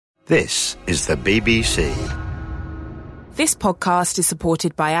This is the BBC. This podcast is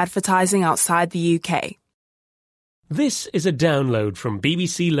supported by advertising outside the UK. This is a download from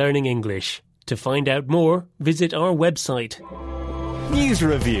BBC Learning English. To find out more, visit our website. News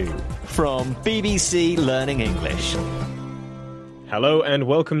Review from BBC Learning English. Hello and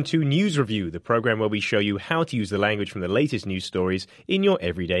welcome to News Review, the programme where we show you how to use the language from the latest news stories in your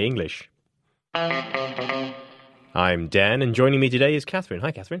everyday English. I'm Dan, and joining me today is Catherine.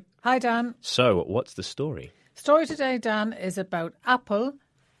 Hi, Catherine. Hi, Dan. So, what's the story? Story today, Dan, is about Apple,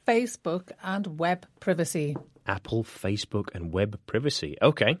 Facebook and web privacy. Apple, Facebook and web privacy.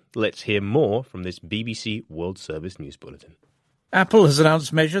 OK, let's hear more from this BBC World Service News Bulletin. Apple has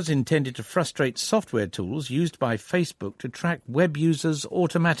announced measures intended to frustrate software tools used by Facebook to track web users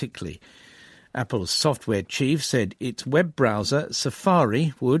automatically. Apple's software chief said its web browser,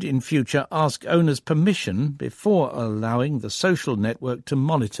 Safari, would in future ask owners permission before allowing the social network to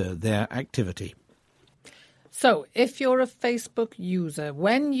monitor their activity. So, if you're a Facebook user,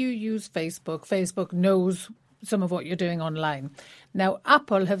 when you use Facebook, Facebook knows some of what you're doing online. Now,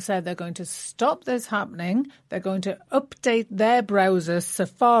 Apple have said they're going to stop this happening. They're going to update their browser,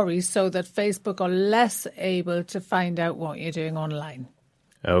 Safari, so that Facebook are less able to find out what you're doing online.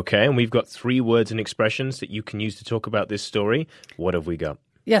 OK, and we've got 3 words and expressions that you can use to talk about this story. What have we got?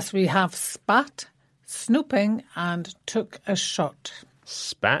 Yes, we have spat, snooping and took a shot.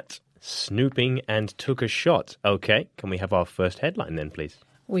 Spat, snooping and took a shot. OK, can we have our first headline then, please?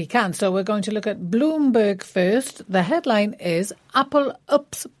 We can. So we're going to look at Bloomberg first. The headline is Apple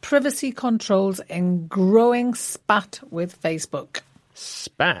ups privacy controls in growing spat with Facebook.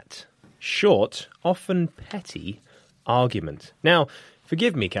 Spat, short, often petty argument. Now,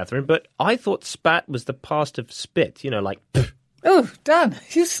 forgive me, Catherine, but I thought spat was the past of spit, like... Oh, Dan,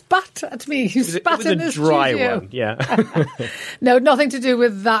 you spat at me. You spat in the studio. It was a dry one, yeah. No, nothing to do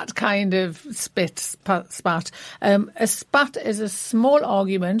with that kind of spat. A spat is a small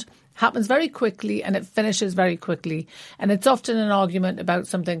argument, happens very quickly, and it finishes very quickly. And it's often an argument about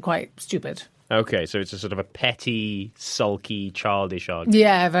something quite stupid. Okay, so it's a sort of a petty, sulky, childish argument.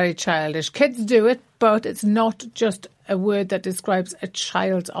 Yeah, very childish. Kids do it, but it's not just a word that describes a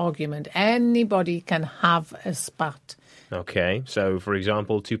child's argument. Anybody can have a spat. Okay, so for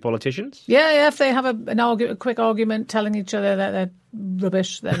example, 2 politicians? Yeah, if they have a quick argument telling each other that they're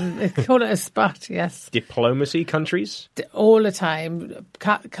rubbish, then they call it a spat, yes. Diplomacy, countries? All the time.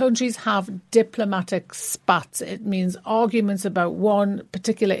 Countries have diplomatic spats. It means arguments about one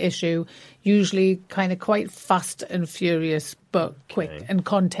particular issue, usually kind of quite fast and furious, but quick and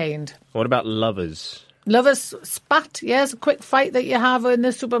contained. What about lovers? Lovers spat, yes, a quick fight that you have in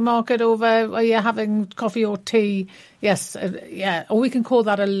the supermarket over where you're having coffee or tea. Yes, yeah. Or we can call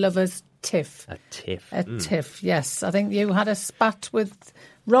that a lover's tiff. A tiff. A tiff, yes. I think you had a spat with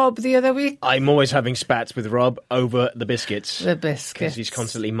Rob the other week. I'm always having spats with Rob over the biscuits. The biscuits. Because he's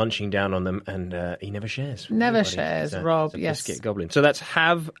constantly munching down on them and he never shares. Never shares, Rob, yes. Biscuit goblin. So that's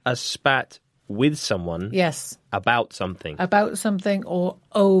have a spat with someone. Yes. About something. About something or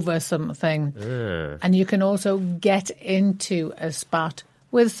over something. And you can also get into a spat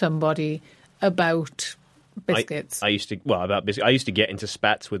with somebody about biscuits. I used to get into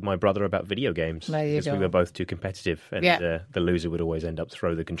spats with my brother about video games. There you go. Because we were both too competitive. And the loser would always end up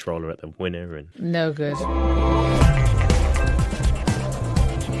throw the controller at the winner. And no good.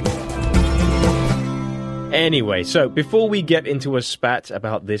 Anyway, so before we get into a spat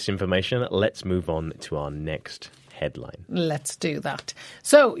about this information, let's move on to our next headline. Let's do that.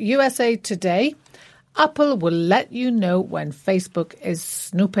 So, USA Today, Apple will let you know when Facebook is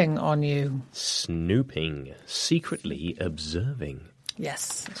snooping on you. Snooping, secretly observing.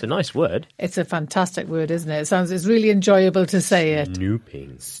 Yes. It's a nice word. It's a fantastic word, isn't it? It's really enjoyable to say it.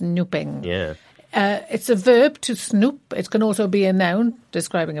 Snooping. Snooping. Yeah. It's a verb to snoop. It can also be a noun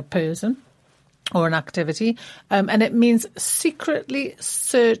describing a person or an activity, and it means secretly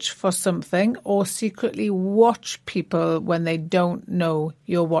search for something or secretly watch people when they don't know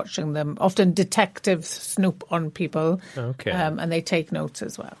you're watching them. Often detectives snoop on people, and they take notes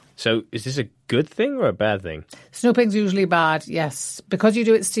as well. So is this a good thing or a bad thing? Snooping's usually bad, yes. Because you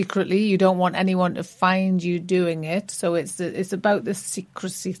do it secretly, you don't want anyone to find you doing it, so it's about the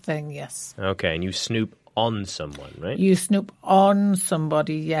secrecy thing, yes. Okay, and you snoop on someone, right? You snoop on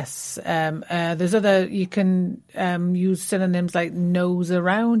somebody, yes. There's you can use synonyms like nose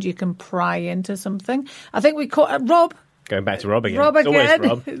around. You can pry into something. I think we caught Rob Going back to Rob again. Rob It's always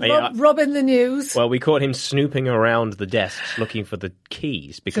again. Rob. Rob in the news. Well, we caught him snooping around the desks looking for the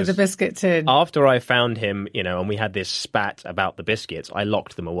keys To because the biscuit tin. after I found him, and we had this spat about the biscuits, I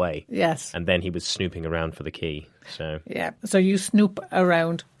locked them away. Yes. And then he was snooping around for the key. So Yeah. So you snoop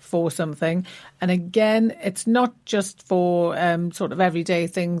around for something. And again, it's not just for sort of everyday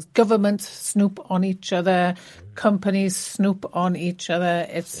things. Governments snoop on each other. Companies snoop on each other.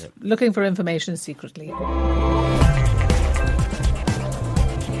 It's looking for information secretly.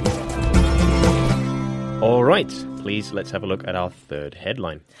 all right, please let's have a look at our third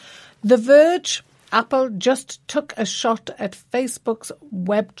headline. The Verge, Apple just took a shot at Facebook's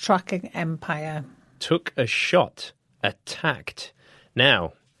web tracking empire. Took a shot, attacked.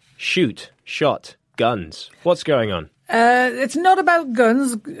 Now, shoot, shot, guns. What's going on? It's not about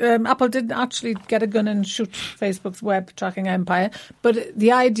guns. Apple didn't actually get a gun and shoot Facebook's web tracking empire. But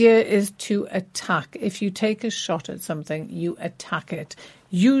the idea is to attack. If you take a shot at something, you attack it.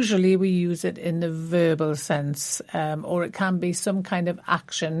 Usually we use it in the verbal sense, or it can be some kind of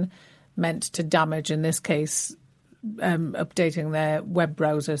action meant to damage, in this case, updating their web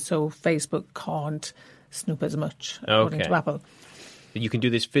browser so Facebook can't snoop as much, according to Apple. You can do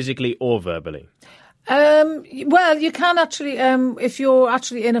this physically or verbally. Well, you can actually, if you're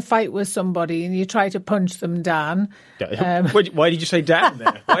actually in a fight with somebody and you try to punch them down. Why did you say Dan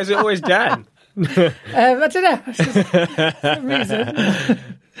there? Why is it always Dan? I don't know. It's just some reason.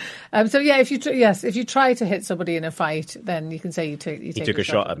 So yeah, if you try to hit somebody in a fight, then you can say you took a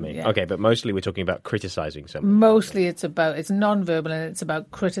shot at me. Yeah. Okay, but mostly we're talking about criticizing somebody. Mostly it's non-verbal and it's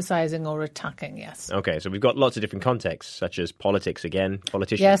about criticizing or attacking. Yes. Okay, so we've got lots of different contexts, such as politics again.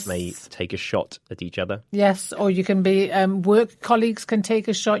 Politicians may take a shot at each other. Yes, or you can be work colleagues can take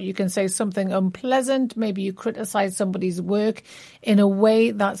a shot. You can say something unpleasant. Maybe you criticize somebody's work in a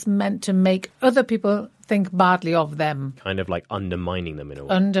way that's meant to make other people think badly of them. Kind of like undermining them in a way.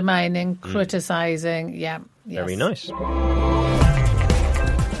 Undermining, criticising, yeah. Yes. Very nice.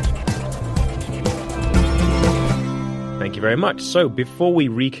 Thank you very much. So before we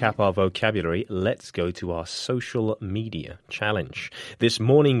recap our vocabulary, let's go to our social media challenge. This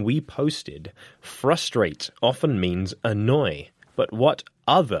morning we posted, frustrate often means annoy. But what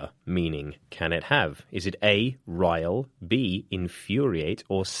other meaning can it have? Is it A, rile, B, infuriate,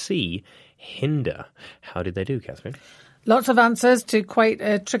 or C, hinder? How did they do, Catherine? Lots of answers to quite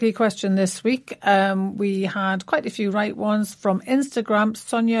a tricky question this week. We had quite a few right ones from Instagram,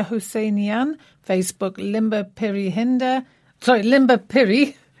 Sonia Husseinian, Facebook, Limba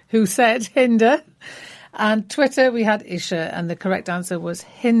Piri, who said hinder. And Twitter, we had Isha, and the correct answer was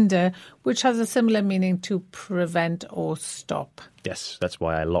hinder, which has a similar meaning to prevent or stop. Yes, that's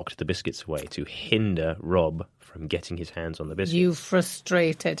why I locked the biscuits away, to hinder Rob from getting his hands on the biscuits. You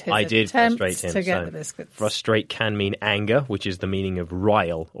frustrated his I did attempts frustrate him. to get So the biscuits. frustrate can mean anger, which is the meaning of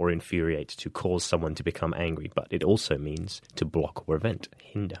rile or infuriate, to cause someone to become angry. But it also means to block or prevent,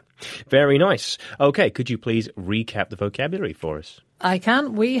 hinder. Very nice. Okay, could you please recap the vocabulary for us? I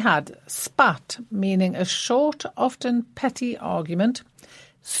can. We had spat, meaning a short, often petty argument.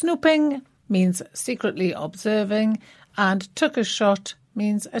 Snooping means secretly observing. And took a shot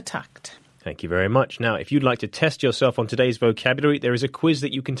means attacked. Thank you very much. Now, if you'd like to test yourself on today's vocabulary, there is a quiz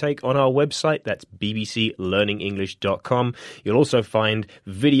that you can take on our website. That's bbclearningenglish.com. You'll also find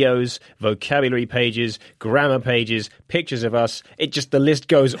videos, vocabulary pages, grammar pages, pictures of us. The list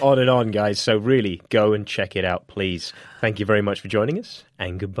goes on and on, guys. So really, go and check it out, please. Thank you very much for joining us,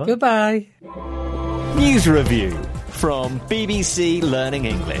 and goodbye. Goodbye. News review from BBC Learning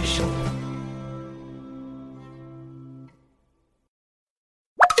English.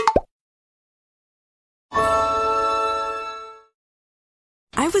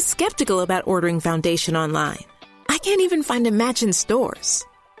 I was skeptical about ordering foundation online. I can't even find a match in stores.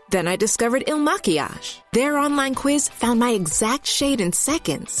 Then I discovered Il Maquillage. Their online quiz found my exact shade in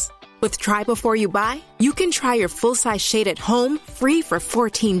seconds. With Try Before You Buy, you can try your full-size shade at home free for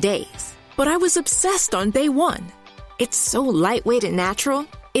 14 days. But I was obsessed on day one. It's so lightweight and natural,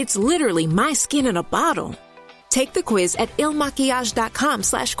 it's literally my skin in a bottle. Take the quiz at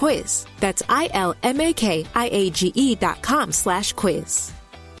ilmaquillage.com/quiz. That's ILMAKIAGE.com/quiz.